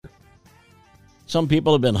Some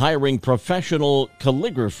people have been hiring professional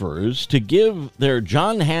calligraphers to give their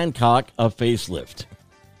John Hancock a facelift.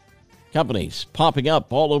 Companies popping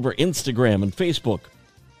up all over Instagram and Facebook,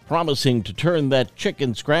 promising to turn that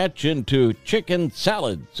chicken scratch into chicken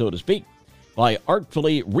salad, so to speak, by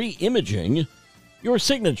artfully re-imaging your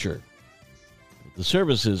signature. The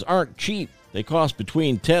services aren't cheap. They cost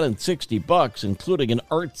between $10 and $60, including an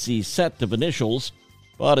artsy set of initials,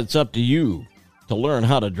 but it's up to you to learn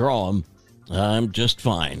how to draw them. I'm just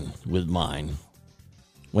fine with mine.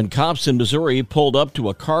 When cops in Missouri pulled up to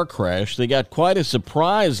a car crash, they got quite a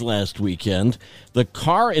surprise last weekend. The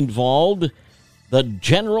car involved the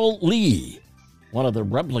General Lee, one of the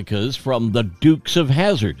replicas from the Dukes of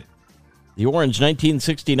Hazzard. The orange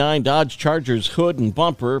 1969 Dodge Charger's hood and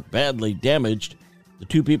bumper badly damaged. The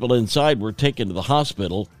two people inside were taken to the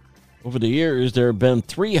hospital. Over the years, there have been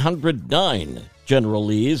 309 General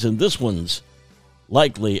Lees, and this one's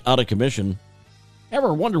likely out of commission.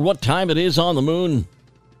 Ever wonder what time it is on the moon?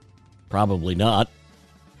 Probably not,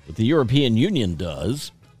 but the European Union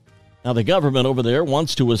does. Now, the government over there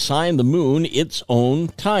wants to assign the moon its own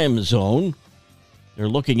time zone. They're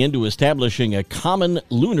looking into establishing a common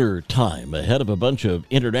lunar time ahead of a bunch of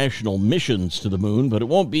international missions to the moon, but it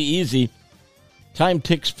won't be easy. Time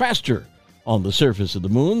ticks faster on the surface of the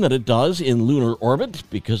moon than it does in lunar orbit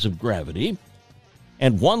because of gravity.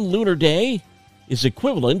 And one lunar day is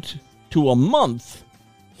equivalent to a month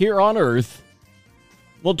here on Earth.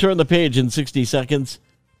 We'll turn the page in 60 seconds.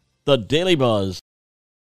 The Daily Buzz.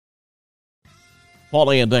 Paul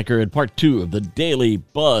Andecker in part 2 of the Daily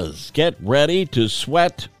Buzz. Get ready to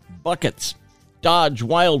sweat buckets, dodge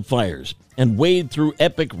wildfires, and wade through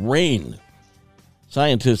epic rain.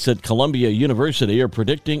 Scientists at Columbia University are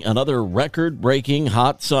predicting another record-breaking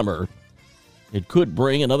hot summer. It could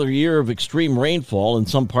bring another year of extreme rainfall in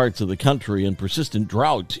some parts of the country and persistent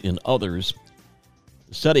drought in others.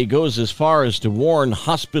 The study goes as far as to warn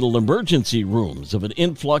hospital emergency rooms of an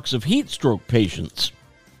influx of heat stroke patients.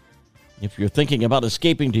 If you're thinking about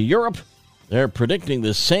escaping to Europe, they're predicting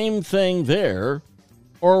the same thing there,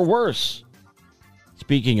 or worse.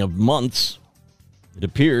 Speaking of months, it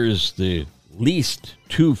appears the least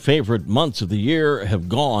two favorite months of the year have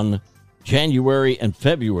gone, January and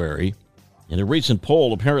February. In a recent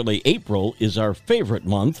poll, apparently April is our favorite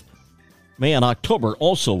month. May and October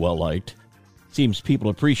also well-liked. Seems people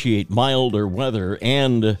appreciate milder weather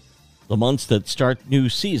and the months that start new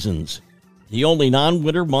seasons. The only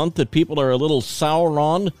non-winter month that people are a little sour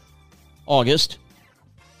on, August.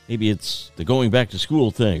 Maybe it's the going back to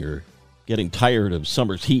school thing or getting tired of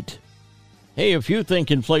summer's heat. Hey, if you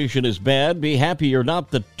think inflation is bad, be happy you're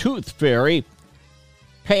not the tooth fairy.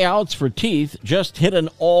 Payouts for teeth just hit an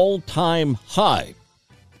all-time high.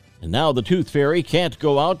 And now the tooth fairy can't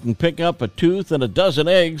go out and pick up a tooth and a dozen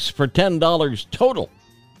eggs for $10 total.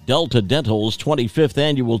 Delta Dental's 25th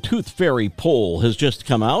annual Tooth Fairy poll has just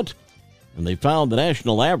come out, and they found the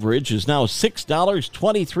national average is now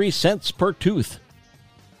 $6.23 per tooth.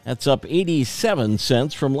 That's up 87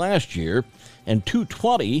 cents from last year and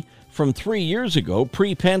 $2.20 from 3 years ago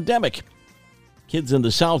pre-pandemic. Kids in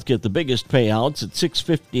the South get the biggest payouts at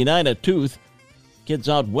 $6.59 a tooth. Kids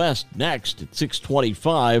out west next at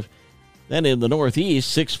 $6.25. Then in the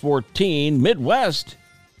Northeast, $6.14. Midwest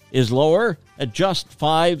is lower at just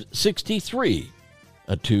 $5.63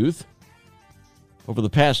 a tooth. Over the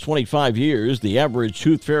past 25 years, the average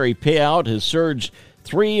tooth fairy payout has surged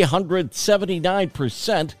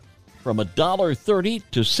 379% from $1.30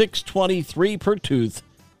 to $6.23 per tooth.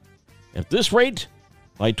 At this rate,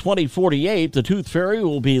 by 2048, the tooth fairy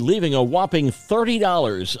will be leaving a whopping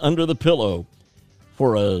 $30 under the pillow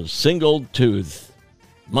for a single tooth.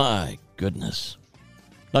 My goodness.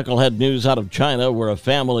 Knucklehead news out of China, where a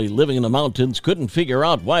family living in the mountains couldn't figure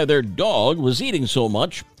out why their dog was eating so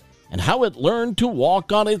much and how it learned to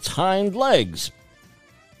walk on its hind legs.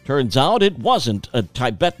 Turns out it wasn't a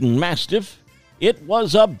Tibetan Mastiff. It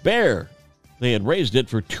was a bear. They had raised it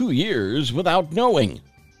for 2 years without knowing.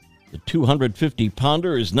 The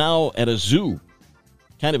 250-pounder is now at a zoo.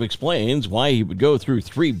 Kind of explains why he would go through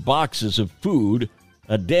 3 boxes of food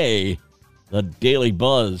a day. The Daily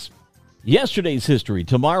Buzz. Yesterday's history,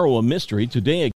 tomorrow a mystery, today a